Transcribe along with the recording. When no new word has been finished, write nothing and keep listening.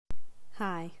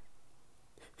Hi.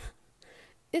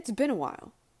 It's been a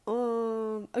while.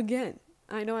 Again,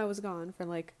 I know I was gone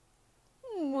for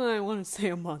I want to say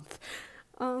a month.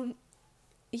 Um,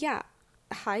 yeah,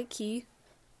 high key.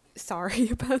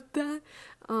 Sorry about that.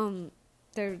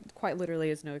 There quite literally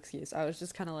is no excuse. I was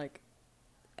just kind of like,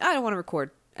 I don't want to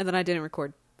record, and then I didn't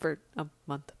record for a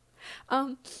month.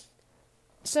 Um,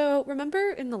 so remember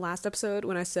in the last episode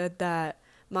when I said that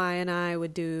Maya and I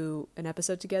would do an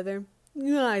episode together?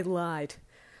 I lied.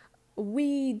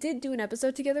 We did do an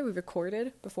episode together. We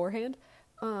recorded beforehand.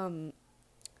 Um,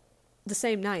 the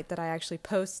same night that I actually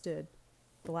posted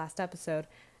the last episode.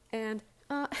 And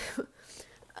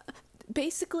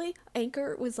basically,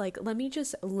 Anchor was like, let me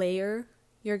just layer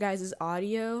your guys'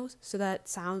 audio so that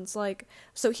sounds like.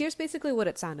 So here's basically what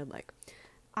it sounded like.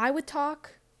 I would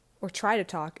talk or try to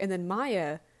talk, and then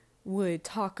Maya would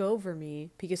talk over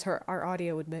me because our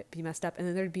audio would be messed up, and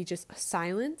then there'd be just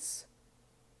silence,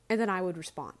 and then I would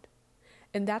respond.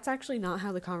 And that's actually not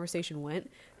how the conversation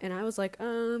went. And I was like,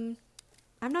 I'm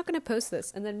not going to post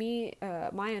this. And then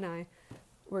Maya and I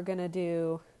were going to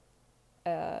do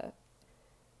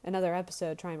another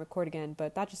episode, try and record again.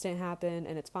 But that just didn't happen,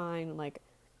 and it's fine. Like,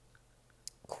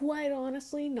 quite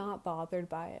honestly, not bothered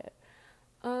by it.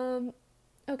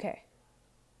 Okay.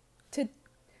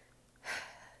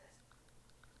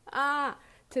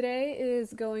 Today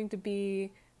is going to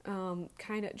be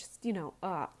kind of just,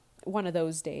 one of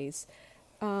those days.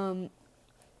 I'm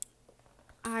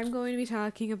going to be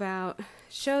talking about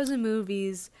shows and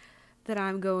movies that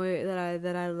I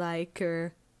like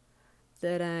or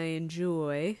that I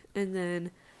enjoy, and then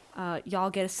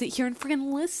y'all get to sit here and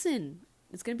freaking listen.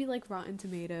 It's gonna be like Rotten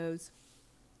Tomatoes,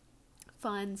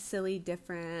 fun, silly,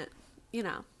 different.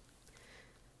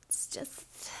 It's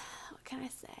just, what can I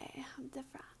say? I'm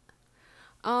different.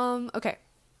 Okay.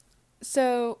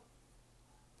 So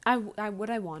I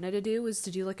what I wanted to do was to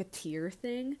do like a tier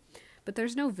thing, but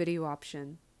there's no video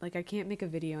option. Like, I can't make a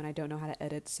video and I don't know how to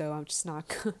edit, so I'm just not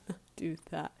gonna do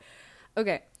that.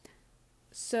 Okay.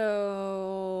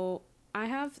 So I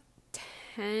have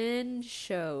 10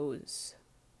 shows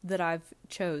that I've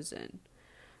chosen.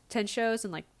 10 shows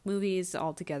and like movies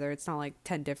all together. It's not like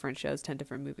 10 different shows, 10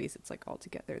 different movies. It's like all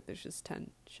together. There's just 10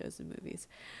 shows and movies.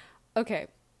 Okay.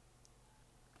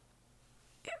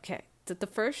 The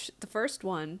first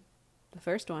one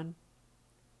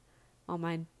on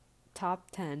my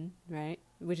top 10, right?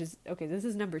 Which is, okay, this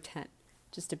is number 10,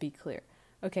 just to be clear.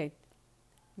 Okay.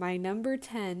 My number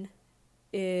 10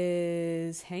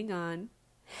 is, hang on,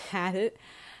 have it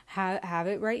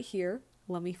right here.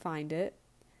 Let me find it.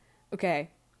 Okay.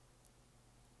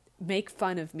 Make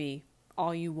fun of me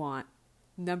all you want.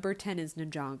 Number 10 is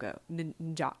Ninjago.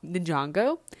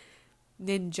 Ninjago.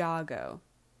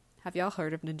 Have y'all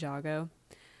heard of Ninjago?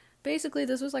 Basically,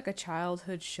 this was like a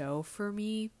childhood show for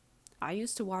me. I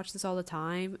used to watch this all the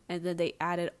time, and then they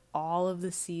added all of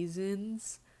the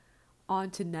seasons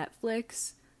onto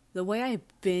Netflix. The way I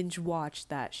binge watched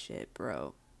that shit,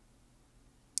 bro.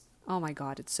 Oh my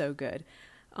god, it's so good.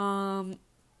 For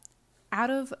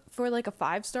like a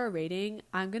 5-star rating,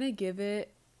 I'm gonna give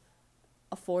it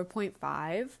a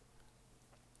 4.5.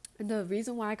 And the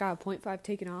reason why I got a 0.5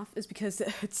 taken off is because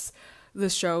the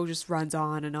show just runs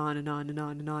on and on and on and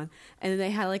on and on. And then they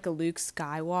had like a Luke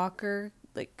Skywalker,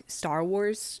 like Star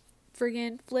Wars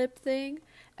friggin' flip thing.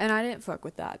 And I didn't fuck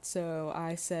with that. So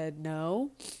I said no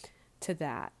to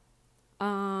that.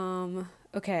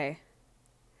 Okay.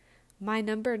 My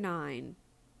number 9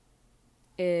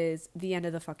 is The End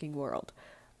of the Fucking World.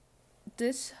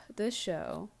 This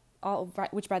show,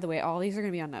 which by the way, all these are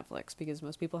going to be on Netflix because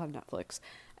most people have Netflix.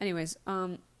 Anyways,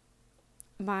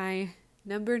 my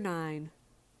number 9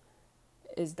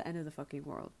 is The End of the Fucking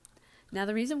World. Now,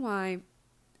 the reason why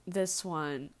this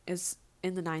one is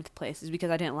in the 9th place is because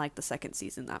I didn't like the second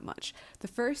season that much. The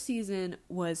first season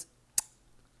was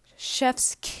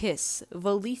chef's kiss,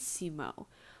 bellissimo,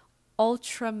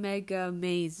 ultra mega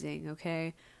amazing,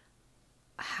 okay?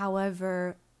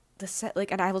 However,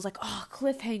 and I was like, oh,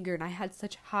 cliffhanger, and I had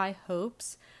such high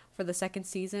hopes for the second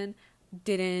season.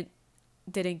 Didn't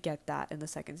get that in the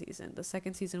second season. The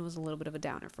second season was a little bit of a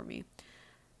downer for me.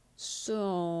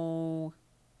 So,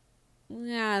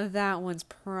 yeah, that one's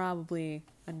probably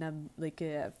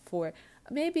a 4,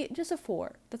 maybe just a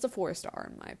 4. That's a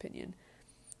 4-star in my opinion.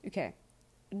 Okay,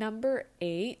 number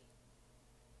 8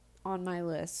 on my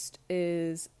list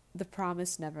is The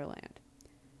Promised Neverland.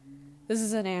 This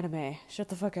is an anime. Shut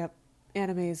the fuck up.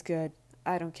 Anime is good.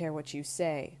 I don't care what you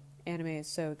say. Anime is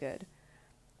so good.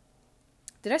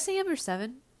 Did I say number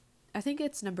 7? I think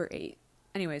it's number 8.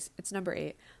 Anyways, it's number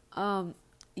 8.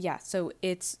 Yeah, so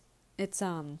it's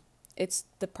It's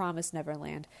The Promised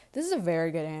Neverland. This is a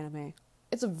very good anime.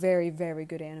 It's a very, very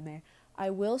good anime. I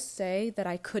will say that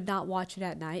I could not watch it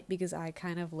at night because I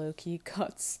kind of low-key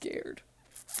got scared.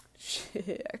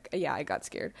 Shit. Yeah, I got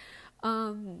scared.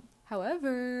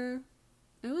 However,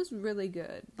 it was really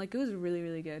good. Like, it was really,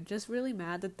 really good. Just really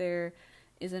mad that there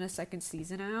isn't a second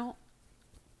season out.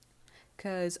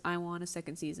 Because I want a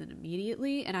second season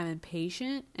immediately, and I'm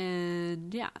impatient,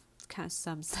 and yeah, it kind of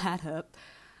sums that up.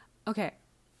 Okay,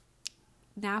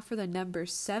 now for the number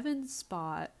 7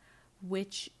 spot,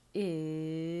 which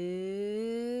is...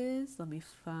 Let me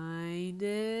find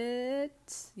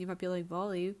it. You might be like,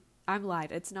 Volley, I'm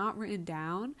lied. It's not written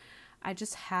down. I'm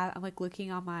like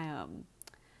looking on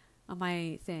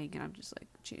my thing, and I'm just like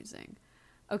choosing.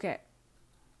 Okay,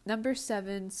 number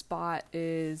 7 spot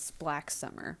is Black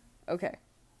Summer. Okay.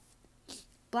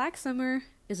 Black Summer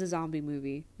is a zombie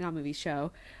movie, not movie,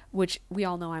 show, which we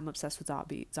all know I'm obsessed with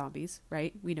zombies,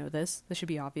 right? We know this. This should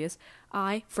be obvious.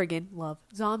 I friggin' love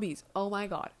zombies. Oh my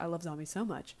god, I love zombies so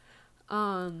much.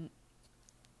 And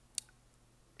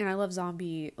I love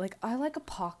I like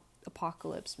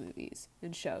apocalypse movies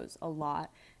and shows a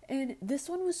lot. And this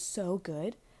one was so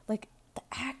good. Like, the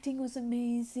acting was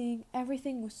amazing.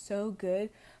 Everything was so good.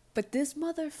 But this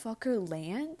motherfucker,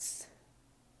 Lance,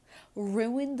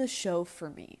 ruined the show for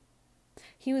me.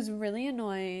 He was really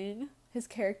annoying. His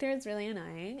character is really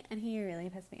annoying, and he really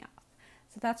pissed me off.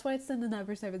 So that's why it's in the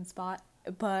number 7 spot.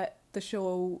 But the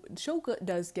show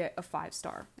does get a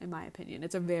 5-star, in my opinion.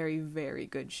 It's a very, very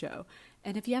good show.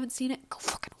 And if you haven't seen it, go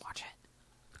fucking watch it.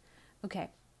 Okay.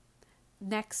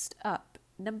 Next up,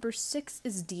 number 6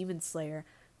 is Demon Slayer.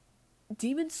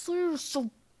 Demon Slayer is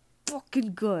so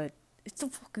fucking good. It's so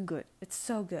fucking good. It's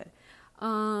so good.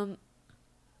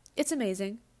 It's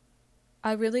amazing.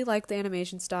 I really like the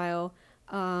animation style.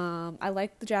 I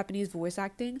like the Japanese voice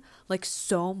acting, like,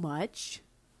 so much.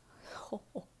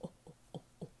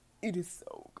 It is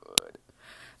so good.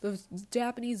 The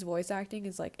Japanese voice acting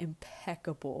is, like,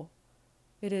 impeccable.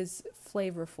 It is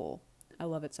flavorful. I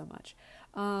love it so much.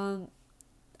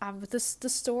 The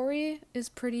story is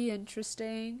pretty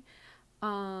interesting.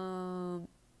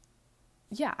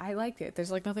 Yeah, I liked it.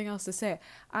 There's, like, nothing else to say.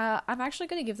 I'm actually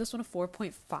going to give this one a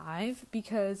 4.5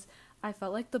 because I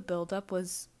felt like the build-up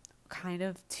was kind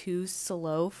of too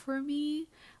slow for me.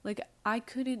 Like, I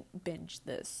couldn't binge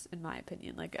this, in my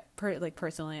opinion.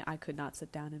 Personally, I could not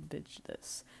sit down and binge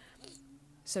this.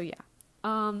 So, yeah.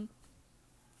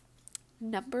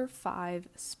 Number 5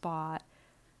 spot.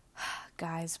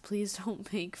 Guys, please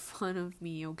don't make fun of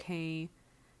me, okay?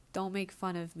 Don't make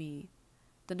fun of me.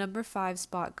 The number 5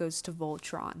 spot goes to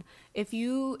Voltron.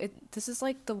 This is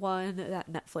like the one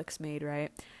that Netflix made,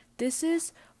 right? This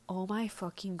is, oh my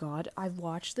fucking god, I've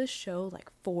watched this show like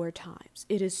 4 times.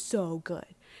 It is so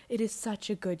good. It is such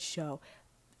a good show.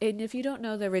 And if you don't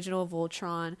know the original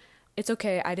Voltron, it's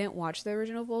okay, I didn't watch the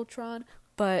original Voltron,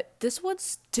 but this one's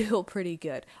still pretty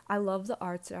good. I love the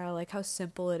art style, I like how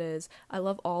simple it is. I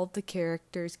love all of the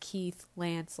characters, Keith,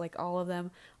 Lance, like all of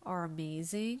them are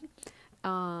amazing.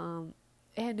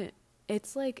 And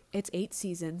it's 8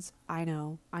 seasons. I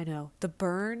know. The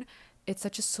burn, it's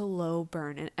such a slow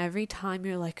burn, and every time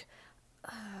you're like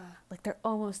they're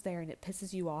almost there and it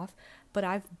pisses you off. But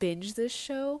I've binged this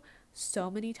show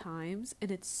so many times and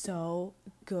it's so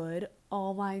good.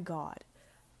 Oh my god.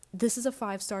 This is a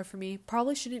 5-star for me.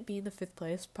 Probably shouldn't be in the 5th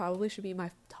place. Probably should be in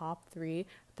my top 3,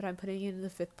 but I'm putting it in the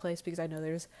 5th place because I know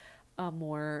there's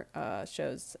more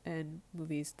shows and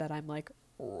movies that I'm like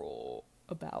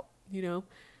about, you know?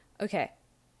 Okay.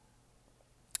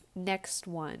 Next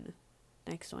one.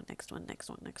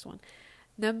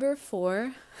 Number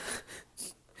 4.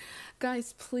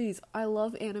 Guys, please, I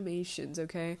love animations,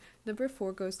 okay? Number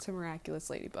 4 goes to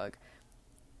Miraculous Ladybug.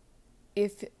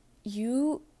 If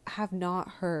you have not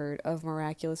heard of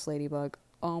Miraculous Ladybug,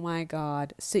 oh my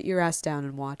god, sit your ass down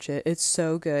and watch it. It's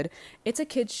so good. It's a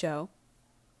kid's show.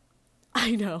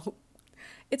 I know.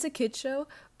 It's a kid's show,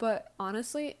 but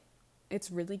honestly,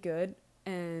 it's really good,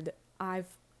 and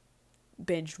I've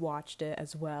binge watched it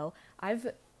as well.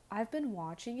 I've been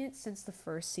watching it since the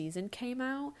first season came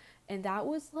out, and that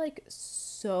was like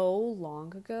so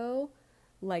long ago,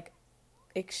 like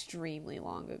extremely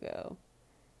long ago.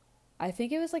 I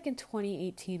think it was like in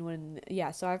 2018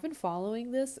 so I've been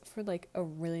following this for like a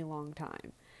really long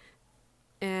time.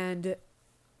 And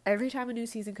every time a new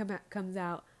season comes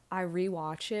out, I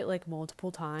rewatch it like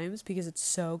multiple times because it's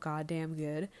so goddamn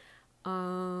good.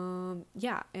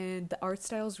 Yeah, and the art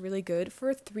style is really good. For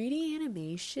a 3D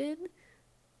animation,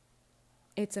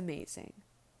 it's amazing.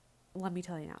 Let me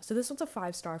tell you now. So this one's a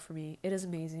 5-star for me. It is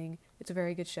amazing. It's a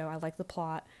very good show. I like the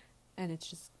plot, and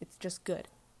it's just good.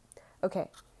 Okay.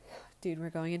 Dude, we're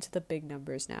going into the big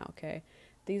numbers now, okay?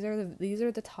 These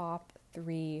are the top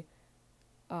 3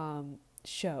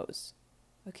 shows.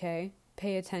 Okay?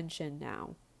 Pay attention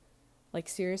now. Like,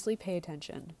 seriously, pay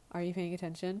attention. Are you paying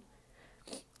attention?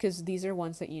 Because these are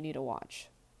ones that you need to watch.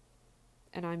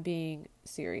 And I'm being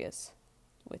serious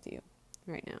with you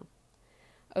right now.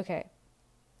 Okay.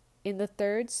 In the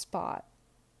 3rd spot.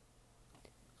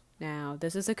 Now,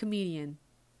 this is a comedian.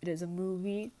 It is a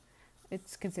movie.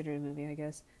 It's considered a movie, I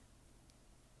guess.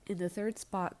 In the 3rd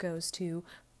spot goes to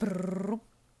John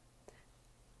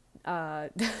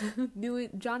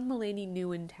Mulaney,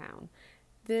 New in Town.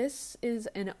 This is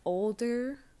an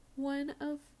older one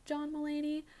of John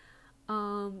Mulaney,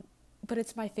 but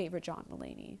it's my favorite John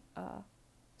Mulaney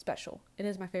special. It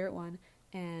is my favorite one,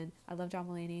 and I love John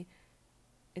Mulaney.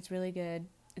 It's really good.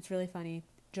 It's really funny.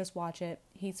 Just watch it.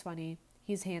 He's funny.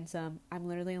 He's handsome. I'm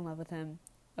literally in love with him.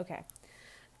 Okay.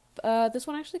 This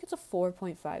one actually gets a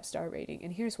 4.5 star rating,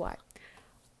 and here's why.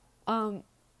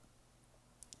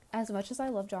 As much as I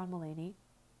love John Mulaney,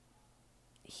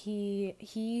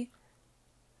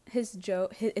 his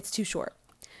joke, it's too short.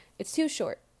 It's too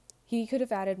short. He could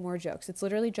have added more jokes. It's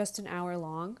literally just an hour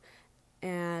long,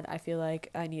 and I feel like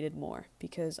I needed more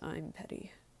because I'm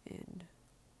petty and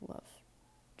love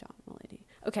John Mulaney.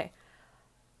 Okay.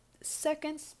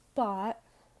 2nd spot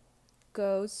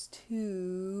goes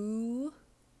to...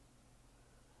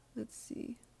 Let's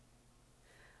see.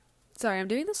 Sorry, I'm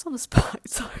doing this on the spot.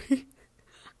 Sorry.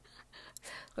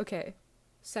 Okay.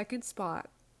 2nd spot.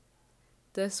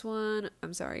 This one,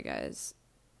 I'm sorry, guys.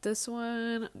 This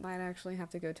one might actually have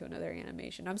to go to another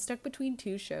animation. I'm stuck between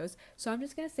 2 shows, so I'm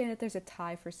just going to say that there's a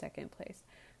tie for 2nd place.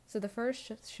 So the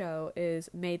first show is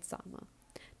Maid-sama.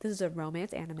 This is a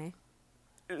romance anime.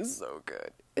 It is so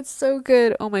good. It's so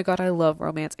good. Oh my god, I love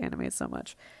romance anime so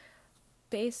much.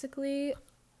 Basically,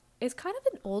 it's kind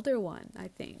of an older one, I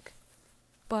think.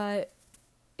 But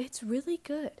it's really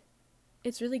good.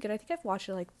 It's really good. I think I've watched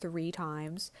it like 3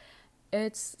 times.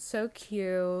 It's so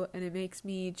cute, and it makes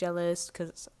me jealous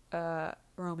because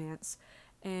romance.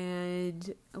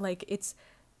 And like it's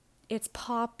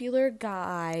popular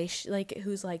guy like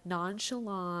who's like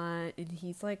nonchalant, and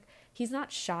he's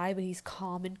not shy, but he's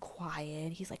calm and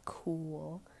quiet. He's like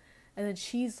cool. And then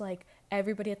she's like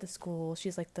everybody at the school.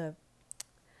 She's like the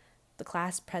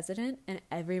class president, and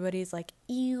everybody's like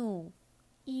ew,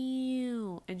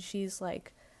 and she's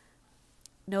like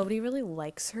nobody really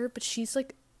likes her, but she's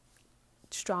like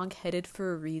strong-headed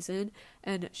for a reason,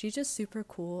 and she's just super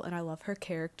cool, and I love her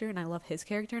character, and I love his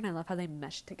character, and I love how they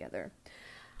mesh together.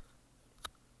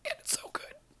 And it's so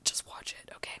good. Just watch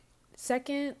it, okay?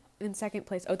 In second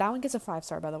place, oh, that one gets a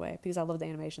 5-star, by the way, because I love the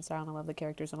animation style, and I love the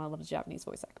characters, and I love the Japanese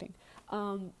voice acting.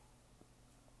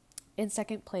 In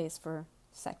second place,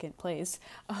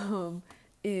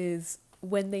 is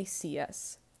When They See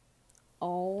Us.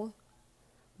 Oh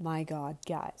my god,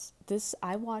 guys.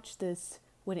 I watched this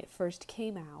when it first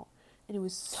came out, and it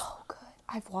was so good.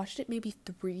 I've watched it maybe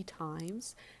 3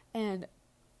 times, and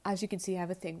as you can see, I have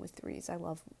a thing with 3s. I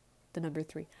love the number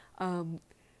 3.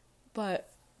 But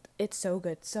it's so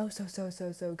good. So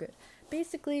good.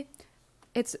 Basically,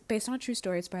 it's based on a true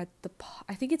story. It's by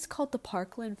I think it's called the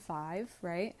Parkland 5,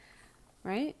 right?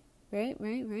 Right?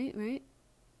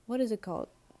 What is it called?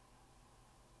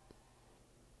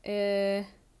 Is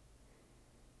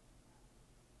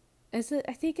it?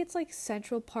 I think it's like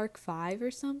Central Park 5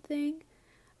 or something.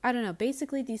 I don't know.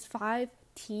 Basically, these 5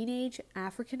 teenage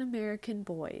African American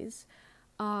boys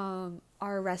are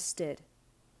arrested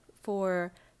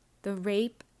for the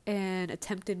rape and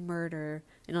attempted murder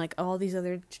and like all these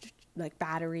other like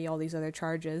battery, all these other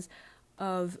charges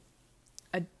of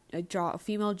a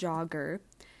female jogger,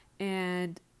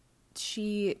 and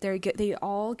they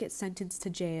all get sentenced to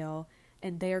jail.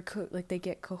 And they are they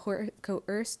get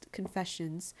coerced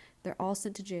confessions. They're all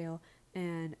sent to jail,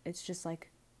 and it's just like,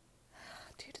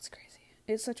 dude, it's crazy.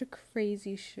 It's such a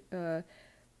crazy.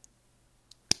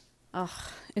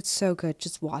 It's so good.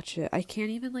 Just watch it. I can't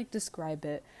even like describe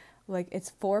it. Like it's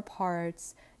 4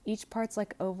 parts. Each part's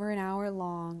like over an hour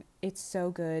long. It's so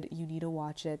good. You need to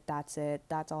watch it. That's it.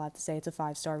 That's all I have to say. It's a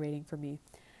 5-star rating for me.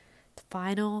 The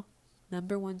final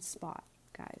number 1 spot,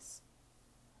 guys.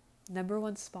 Number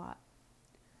 1 spot.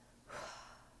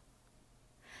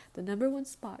 The number 1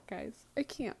 spot, guys. I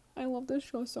can't. I love this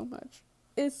show so much.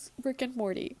 It's Rick and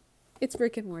Morty.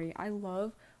 I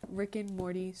love Rick and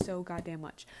Morty so goddamn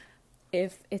much.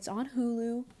 If it's on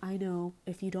Hulu, I know.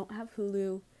 If you don't have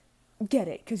Hulu, get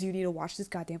it, because you need to watch this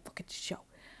goddamn fucking show.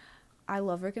 I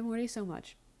love Rick and Morty so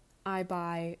much. I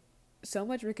buy so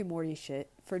much Rick and Morty shit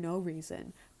for no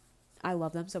reason. I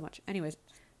love them so much. Anyways,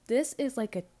 this is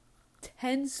like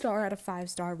 10-star out of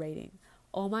 5-star rating.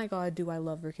 Oh my god, do I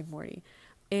love Rick and Morty.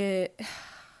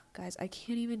 Guys, I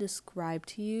can't even describe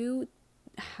to you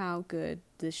how good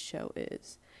this show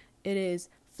is. It is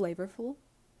flavorful.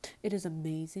 It is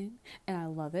amazing, and I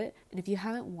love it. And if you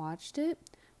haven't watched it,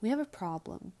 we have a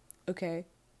problem, okay?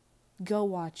 Go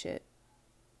watch it.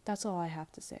 That's all I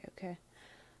have to say, okay?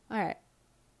 Alright.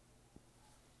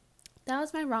 That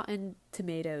was my Rotten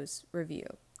Tomatoes review.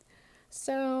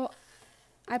 So,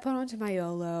 I put onto my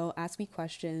YOLO, ask me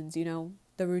questions,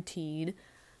 the routine.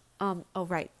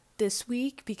 Right. This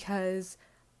week, because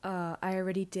I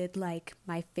already did, like,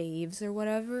 my faves or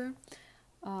whatever,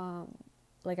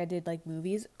 like I did, like,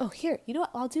 movies. Oh, here, you know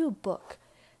what? I'll do a book.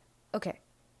 Okay.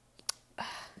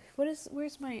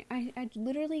 Where's my, I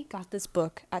literally got this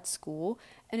book at school,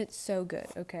 and it's so good,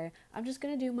 okay? I'm just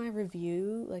gonna do my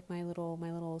review, like, my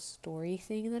little story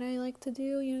thing that I like to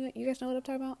do. You guys know what I'm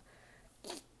talking about?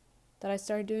 That I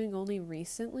started doing only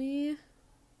recently.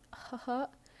 Haha.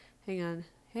 Hang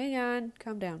on,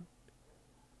 calm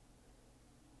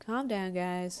down,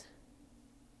 guys.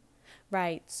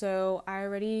 Right, so I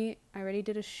already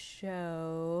did a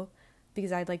show,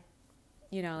 because I I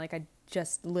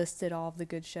just listed all of the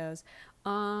good shows.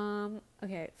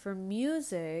 Okay, for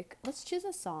music, let's choose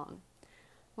a song.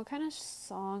 What kind of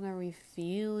song are we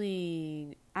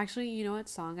feeling? Actually, you know what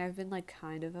song I've been, like,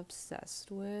 kind of obsessed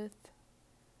with?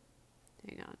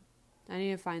 Hang on. I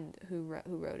need to find who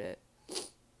wrote it.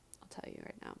 I'll tell you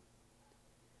right now.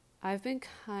 I've been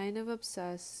kind of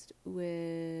obsessed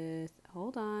with...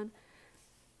 Hold on.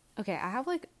 Okay, I have,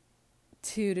 like,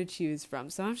 2 to choose from,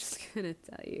 so I'm just gonna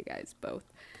tell you guys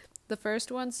both. The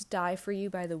first one's Die For You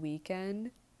by The Weeknd.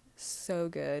 So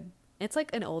good. It's,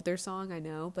 like, an older song, I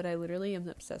know, but I literally am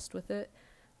obsessed with it,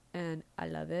 and I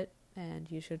love it, and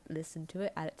you should listen to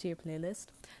it, add it to your playlist.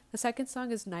 The second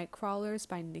song is Nightcrawlers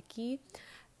by Nicki.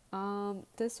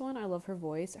 This one, I love her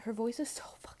voice. Her voice is so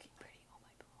fucking pretty. Oh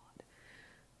my god.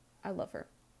 I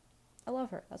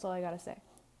love her. That's all I gotta say.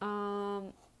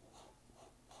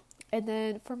 And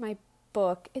then for my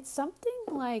book, it's something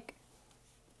like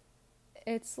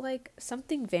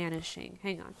something vanishing.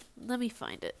 Hang on. Let me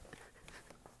find it.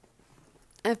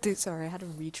 I had to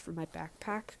reach for my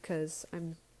backpack because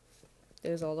it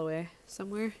was all the way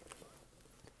somewhere.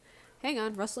 Hang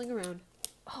on, rustling around.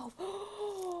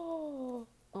 Oh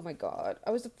my god.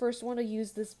 I was the first one to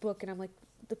use this book, and I'm like,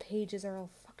 the pages are all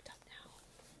fucked up now.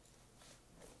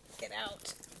 Get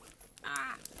out.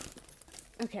 Ah.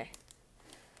 Okay.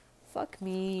 Fuck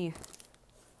me.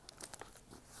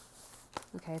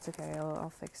 Okay, it's okay. I'll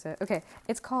fix it. Okay,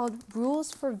 it's called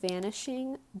Rules for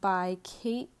Vanishing by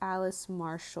Kate Alice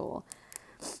Marshall.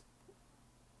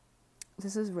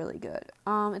 This is really good.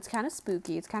 It's kind of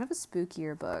spooky. It's kind of a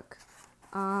spookier book.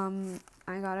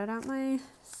 I got it at my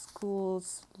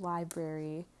school's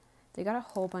library. They got a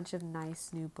whole bunch of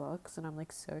nice new books, and I'm,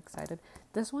 like, so excited.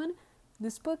 This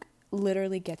book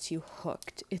literally gets you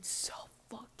hooked. It's so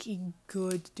fucking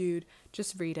good, dude.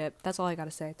 Just read it. That's all I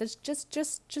gotta say.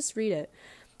 Just read it.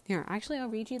 Here, actually, I'll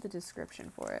read you the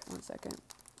description for it. 1 second.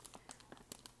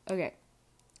 Okay.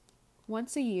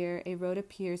 Once a year, a road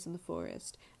appears in the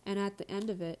forest, and at the end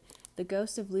of it, the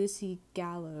ghost of Lucy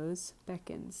Gallows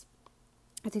beckons.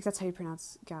 I think that's how you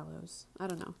pronounce gallows. I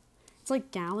don't know. It's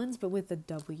like gallons, but with a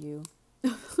W.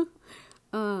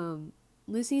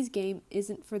 Lucy's game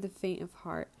isn't for the faint of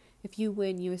heart. If you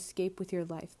win, you escape with your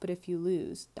life, but if you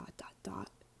lose, ...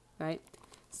 Right?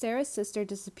 Sarah's sister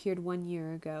disappeared 1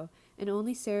 year ago, and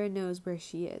only Sarah knows where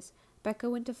she is. Becca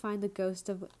went to find the ghost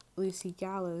of Lucy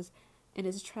Gallows and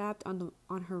is trapped on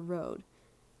her road.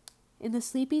 In the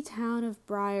sleepy town of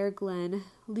Briar Glen,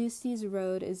 Lucy's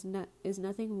road is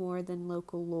nothing more than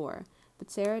local lore,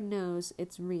 but Sarah knows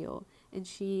it's real, and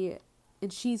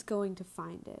she's going to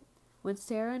find it. When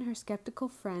Sarah and her skeptical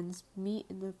friends meet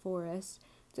in the forest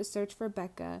to search for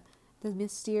Becca, the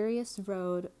mysterious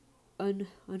road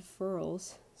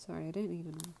unfurls. Sorry, I didn't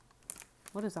even know.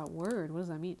 What is that word? What does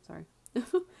that mean? Sorry.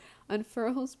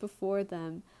 Unfurls before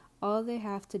them. All they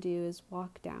have to do is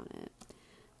walk down it.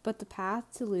 But the path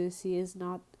to Lucy is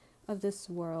not of this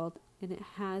world, and it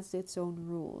has its own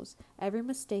rules. Every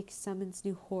mistake summons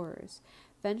new horrors.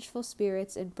 Vengeful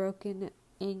spirits and broken,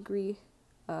 angry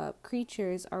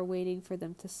creatures are waiting for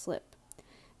them to slip,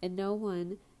 and no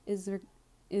one is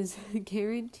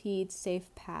guaranteed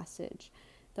safe passage.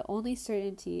 The only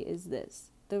certainty is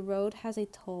this: the road has a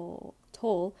toll,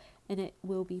 and it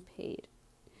will be paid.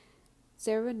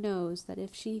 Sarah knows that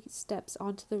if she steps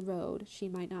onto the road, she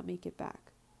might not make it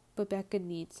back. But Becca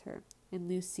needs her, and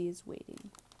Lucy is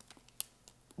waiting.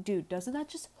 Dude, doesn't that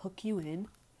just hook you in?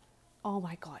 Oh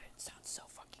my god, it sounds so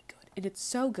fucking good. and it's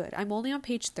so good. I'm only on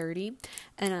page 30,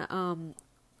 and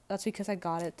that's because I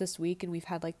got it this week and we've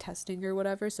had like testing or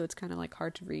whatever, so it's kind of like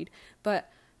hard to read. But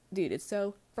dude, it's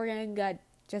so friggin' good.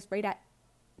 Just read it.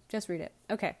 Just read it.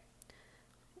 Okay.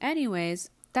 Anyways,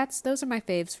 those are my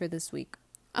faves for this week.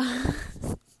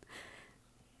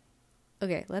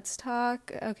 Okay, let's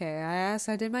talk. Okay,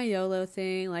 I did my YOLO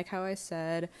thing, like how I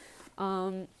said.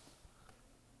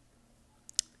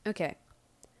 Okay.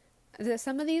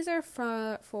 Some of these are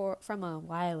from a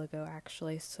while ago,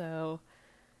 actually. So,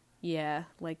 yeah,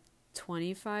 like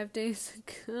 25 days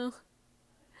ago.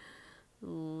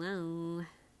 Wow.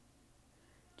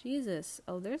 Jesus.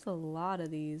 Oh, there's a lot of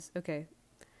these. Okay.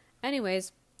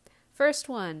 Anyways, first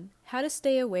one, how to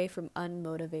stay away from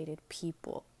unmotivated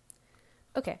people.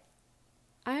 Okay.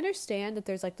 I understand that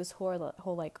there's like this whole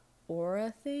like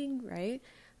aura thing, right?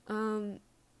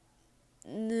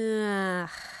 Nah.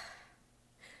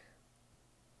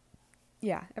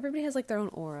 Yeah, everybody has like their own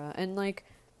aura, and like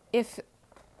if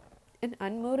an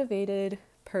unmotivated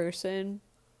person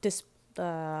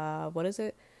what is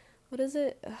it?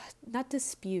 Not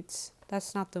disputes.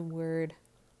 That's not the word.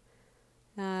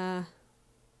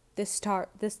 This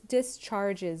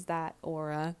discharges that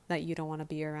aura that you don't want to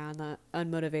be around, the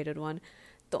unmotivated one.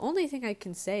 The only thing I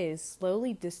can say is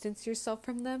slowly distance yourself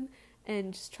from them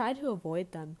and just try to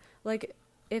avoid them. Like,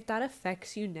 if that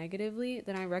affects you negatively,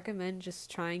 then I recommend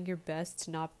just trying your best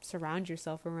to not surround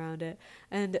yourself around it.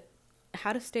 And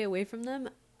how to stay away from them,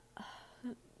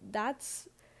 that's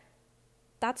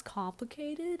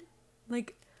complicated.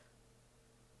 Like,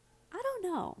 I don't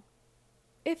know.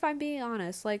 If I'm being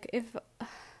honest,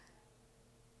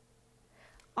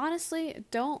 honestly,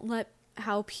 don't let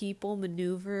how people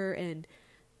maneuver and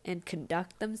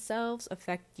conduct themselves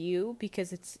affect you,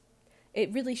 because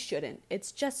it really shouldn't.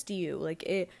 It's just you. Like,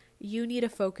 you need to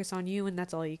focus on you, and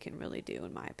that's all you can really do,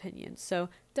 in my opinion. So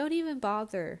don't even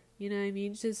bother. You know what I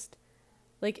mean? Just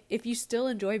like, if you still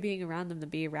enjoy being around them, then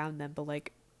be around them. But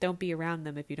like, don't be around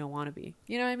them if you don't want to be.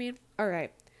 You know what I mean? All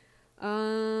right.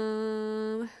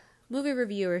 Movie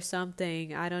review or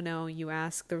something. I don't know. You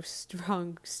ask the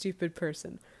wrong, stupid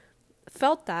person.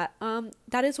 Felt that.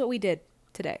 That is what we did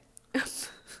today.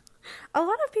 A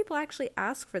lot of people actually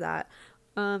asked for that.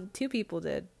 2 people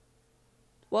did.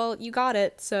 Well, you got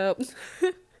it, so.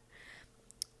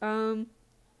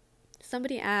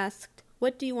 Somebody asked,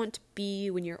 what do you want to be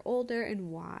when you're older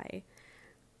and why?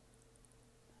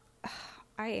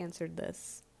 I answered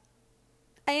this.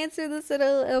 I answered this in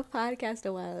a podcast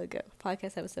a while ago.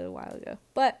 Podcast episode a while ago.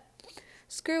 But,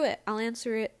 screw it. I'll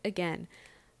answer it again.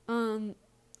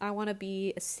 I want to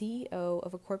be a CEO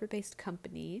of a corporate-based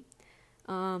company.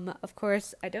 Of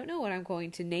course, I don't know what I'm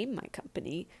going to name my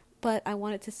company, but I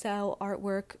want it to sell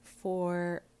artwork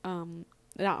for,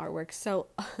 sell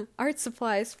art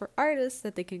supplies for artists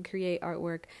that they can create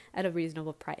artwork at a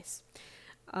reasonable price.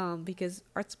 Because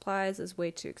art supplies is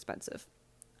way too expensive.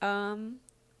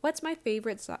 What's my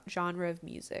favorite genre of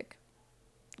music?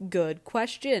 Good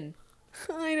question.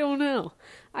 I don't know.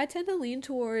 I tend to lean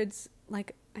towards,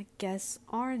 like, I guess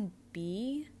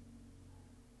R&B,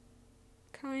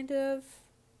 kind of.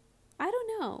 I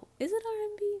don't know. Is it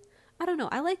R&B? I don't know.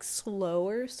 I like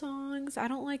slower songs. I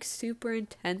don't like super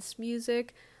intense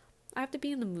music. I have to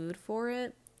be in the mood for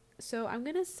it. So I'm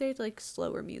gonna say, like,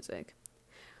 slower music.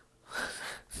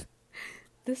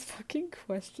 This fucking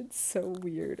question's so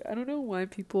weird. I don't know why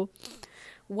people...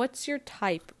 What's your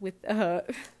type with,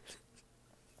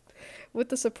 with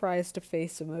the surprise to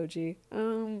face emoji?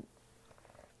 I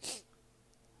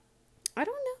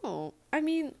don't know. I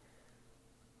mean,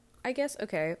 I guess,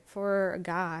 okay, for a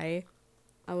guy,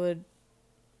 I would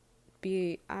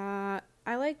be, I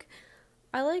like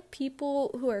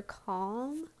people who are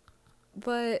calm,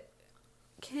 but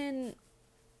can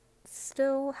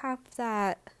still have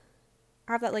that,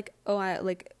 like,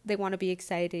 they want to be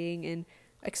exciting and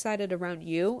excited around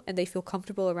you, and they feel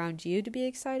comfortable around you to be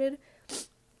excited.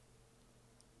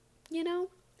 You know?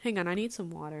 Hang on, I need some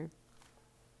water.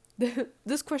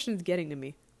 This question's getting to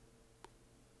me.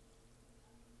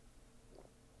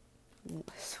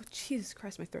 So, Jesus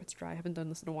Christ, my throat's dry. I haven't done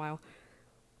this in a while.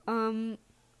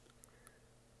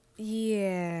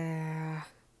 Yeah.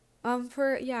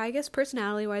 I guess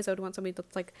personality-wise, I would want somebody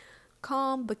that's, like,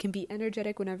 calm, but can be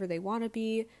energetic whenever they want to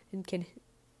be, and can,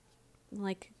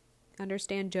 like,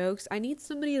 understand jokes. I need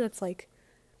somebody that's, like,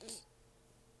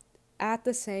 at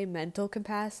the same mental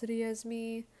capacity as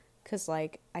me, because,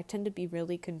 like, I tend to be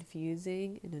really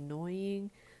confusing and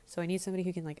annoying, so I need somebody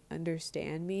who can, like,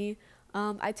 understand me.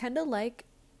 I tend to like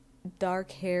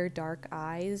dark hair, dark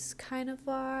eyes kind of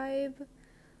vibe.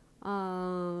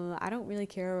 I don't really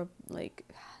care, like,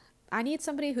 I need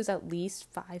somebody who's at least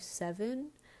 5'7",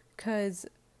 because,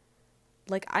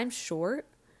 like, I'm short,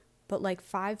 but, like,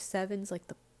 5'7's, like,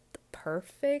 the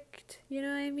perfect, you know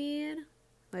what I mean?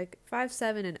 Like,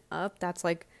 5'7" and up, that's,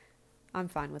 like, I'm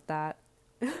fine with that.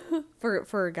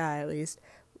 for a guy, at least.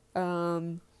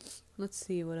 Let's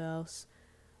see, what else?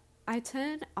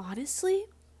 Honestly,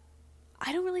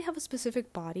 I don't really have a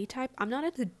specific body type. I'm not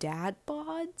into dad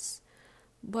bods,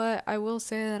 but I will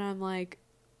say that I'm like,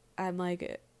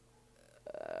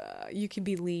 you can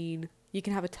be lean, you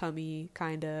can have a tummy,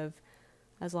 kind of,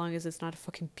 as long as it's not a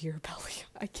fucking beer belly.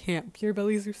 I can't. Beer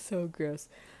bellies are so gross.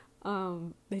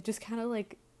 They just kind of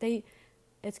like,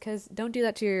 it's because, don't do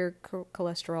that to your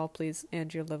cholesterol, please,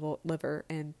 and your liver,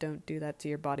 and don't do that to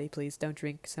your body, please. Don't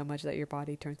drink so much that your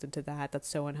body turns into that. That's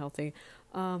so unhealthy.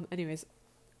 Anyways.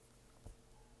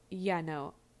 Yeah,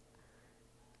 no.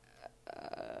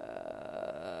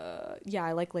 Yeah,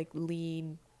 I like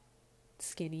lean,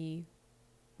 skinny,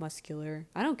 muscular.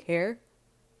 I don't care.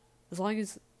 As long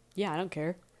as, yeah, I don't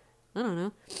care. I don't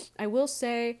know. I will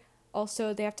say,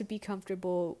 also, they have to be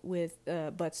comfortable with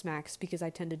butt smacks, because I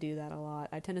tend to do that a lot.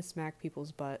 I tend to smack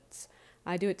people's butts.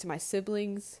 I do it to my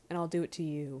siblings, and I'll do it to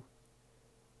you.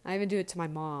 I even do it to my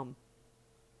mom.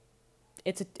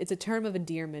 It's a term of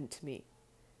endearment to me.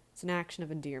 It's an action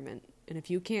of endearment. And if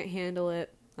you can't handle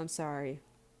it, I'm sorry.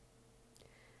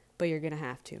 But you're gonna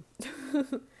have to.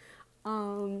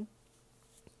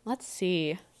 Let's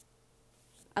see.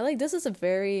 This is a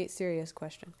very serious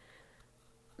question.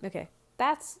 Okay.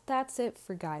 That's it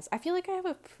for guys. I feel like I have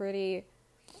a pretty,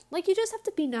 like, you just have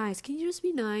to be nice. Can you just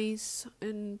be nice?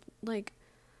 And, like,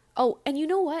 oh, and you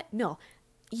know what? No.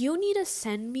 You need to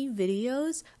send me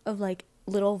videos of, like,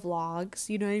 little vlogs,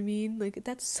 you know what I mean? Like,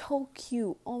 that's so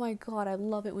cute. Oh my god, I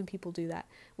love it when people do that.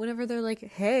 Whenever they're like,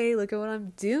 hey, look at what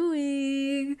I'm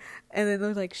doing, and then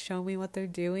they're like, show me what they're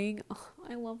doing. Oh,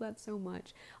 I love that so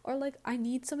much. Or, like, I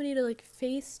need somebody to, like,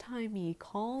 FaceTime me,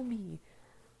 call me.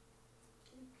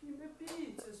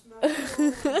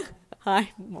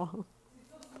 Hi, Mom.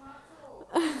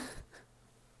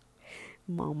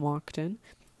 Mom walked in.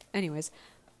 Anyways,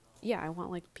 yeah, I want,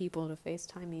 like, people to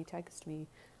FaceTime me, text me.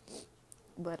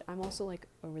 But I'm also, like,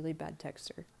 a really bad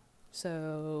texter.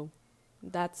 So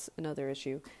that's another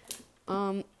issue.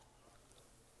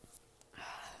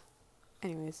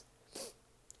 Anyways.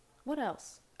 What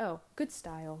else? Oh, good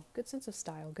style. Good sense of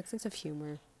style. Good sense of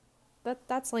humor.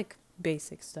 That's, like,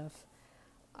 basic stuff.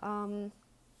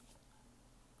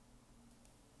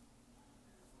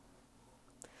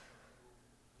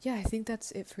 Yeah, I think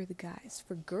that's it for the guys.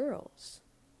 For girls,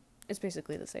 it's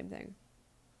basically the same thing.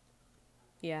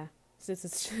 Yeah. It's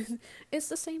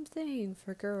the same thing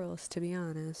for girls, to be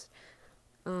honest.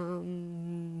 As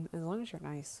long as you're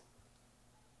nice,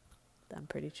 I'm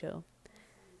pretty chill.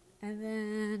 And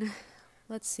then,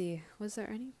 let's see, was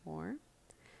there any more?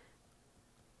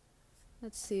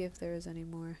 Let's see if there is any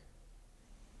more.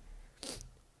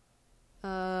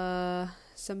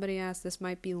 Somebody asked, this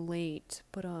might be late,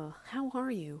 but how are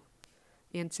you?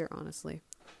 Answer honestly.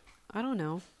 I don't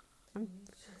know.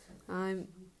 I'm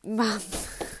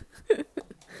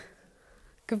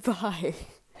Goodbye.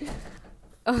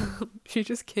 She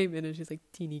just came in and she's like,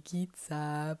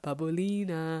 Tiniquitza,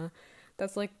 Pabolina.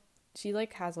 That's like, she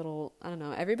like has little, I don't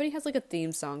know, everybody has like a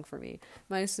theme song for me.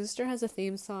 My sister has a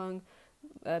theme song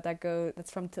that's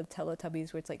from the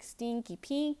Teletubbies, where it's like, Stinky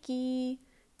Pinky,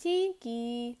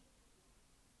 Tinky.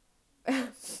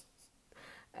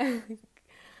 And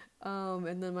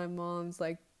then my mom's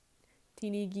like,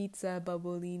 Tiniquitza,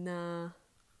 Pabolina,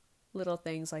 little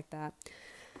things like that.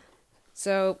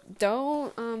 So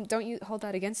don't you hold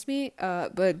that against me.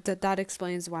 But that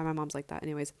explains why my mom's like that.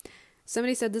 Anyways,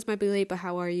 somebody said this might be late, but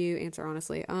how are you? Answer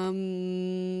honestly. I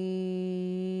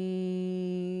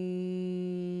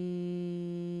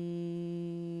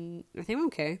think I'm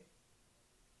okay.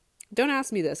 Don't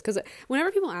ask me this, because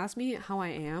whenever people ask me how I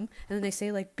am, and then they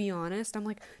say like, be honest, I'm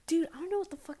like, dude, I don't know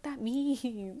what the fuck that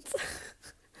means.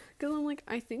 Because I'm like,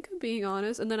 I think I'm being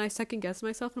honest, and then I second guess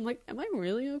myself, and I'm like, am I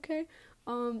really okay?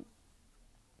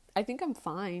 I think I'm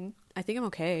fine. I think I'm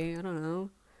okay. I don't know.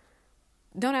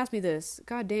 Don't ask me this.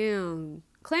 God damn.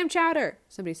 Clam chowder.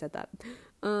 Somebody said that.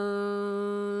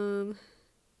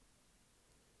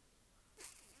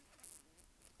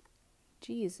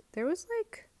 Jeez. There was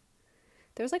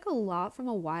like a lot from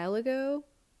a while ago.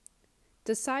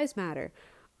 Does size matter?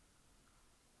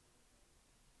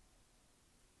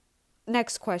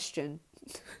 Next question.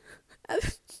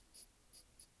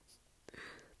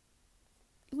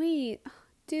 Wait.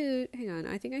 Dude, hang on.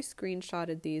 I think I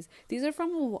screenshotted these. These are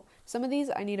from some of these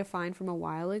I need to find from a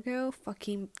while ago.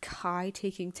 Fucking Kai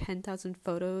taking 10,000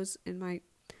 photos in my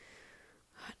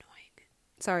annoying.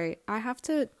 Sorry, I have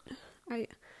to. I.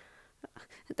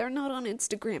 They're not on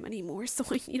Instagram anymore, so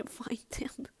I need to find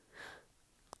them.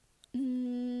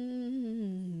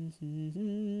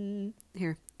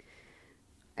 Here.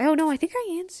 Oh no, I think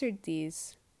I answered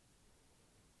these.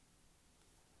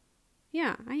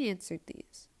 Yeah, I answered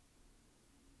these.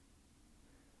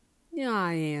 Yeah,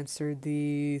 I answered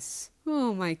these.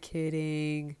 Oh, am I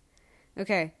kidding?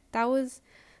 Okay, that was.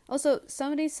 Also,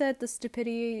 somebody said the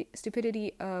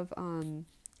stupidity of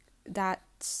that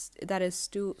is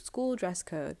school dress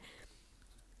code.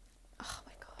 Oh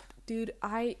my god, dude,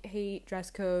 I hate dress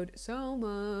code so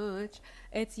much.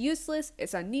 It's useless,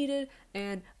 it's unneeded,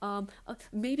 and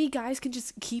maybe guys can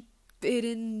just keep it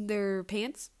in their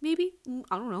pants. Maybe,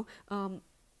 I don't know.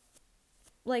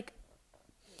 Like,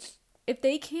 if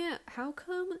they can't, how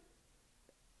come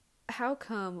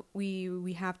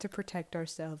we have to protect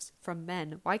ourselves from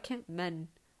men? Why can't men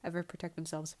ever protect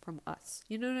themselves from us?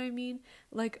 You know what I mean?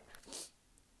 Like,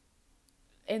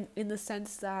 in the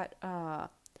sense that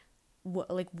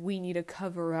like we need to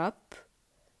cover up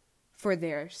for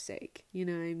their sake. You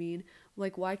know what I mean?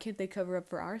 Like, why can't they cover up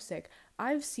for our sake?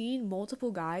 I've seen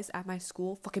multiple guys at my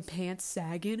school fucking pants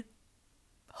sagging.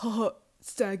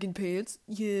 Sagging pants.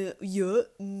 Yeah.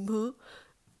 Mm-hmm.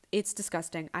 It's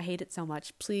disgusting. I hate it so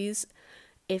much. Please,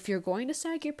 if you're going to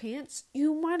sag your pants,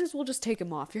 you might as well just take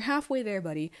them off. You're halfway there,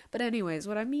 buddy. But anyways,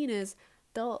 what I mean is,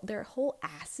 their whole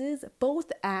asses,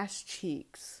 both ass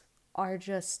cheeks, are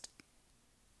just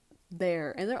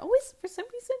there. And they're always, for some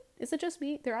reason, is it just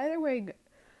me? They're either wearing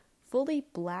fully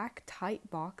black tight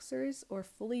boxers or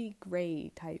fully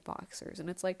gray tight boxers. And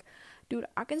it's like, dude,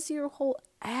 I can see your whole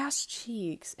ass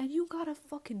cheeks. And you got a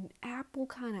fucking apple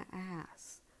kind of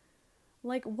ass.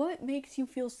 Like, what makes you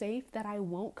feel safe that I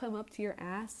won't come up to your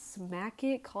ass, smack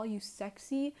it, call you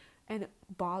sexy, and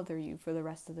bother you for the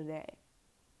rest of the day?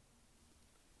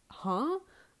 Huh?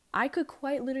 I could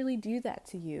quite literally do that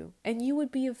to you, and you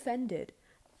would be offended.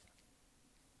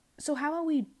 So how about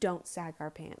we don't sag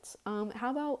our pants? How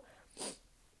about,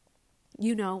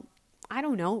 I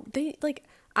don't know,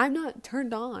 I'm not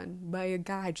turned on by a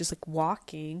guy just, like,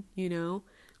 walking,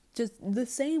 just the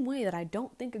same way that I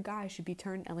don't think a guy should be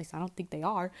turned, at least I don't think they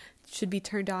are, should be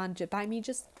turned on by me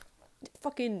just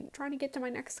fucking trying to get to my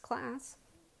next class.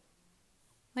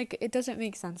 Like, it doesn't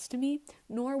make sense to me,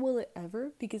 nor will it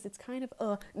ever, because it's kind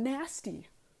of, nasty.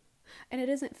 And it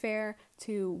isn't fair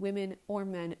to women or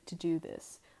men to do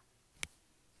this.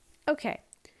 Okay.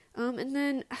 And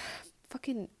then,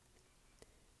 fucking,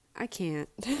 I can't.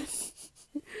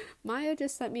 Maya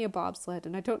just sent me a bobsled,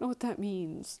 and I don't know what that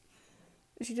means.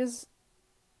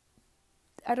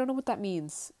 I don't know what that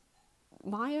means.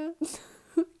 Maya?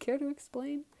 Care to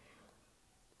explain?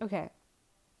 Okay.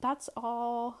 That's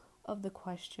all of the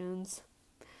questions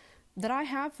that I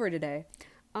have for today.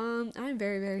 I'm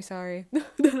very, very sorry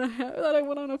that I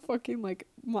went on a fucking, like,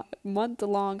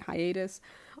 month-long hiatus.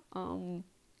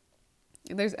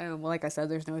 There's, like I said,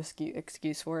 there's no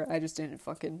excuse for it. I just didn't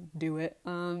fucking do it.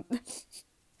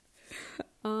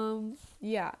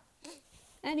 Yeah.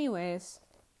 Anyways,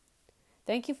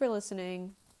 thank you for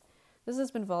listening. This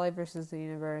has been Volley versus the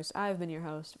Universe. I've been your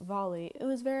host, Volley. It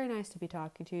was very nice to be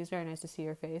talking to you. It was very nice to see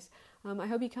your face. I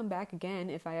hope you come back again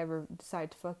if I ever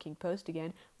decide to fucking post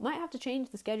again. Might have to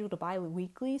change the schedule to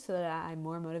bi-weekly so that I'm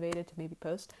more motivated to maybe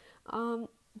post.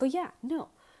 But yeah, no.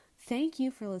 Thank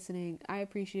you for listening. I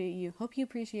appreciate you. Hope you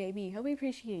appreciate me. Hope we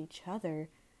appreciate each other.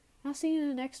 I'll see you in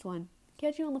the next one.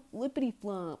 Catch you on the flippity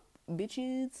flop,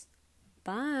 bitches.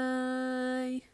 Bye.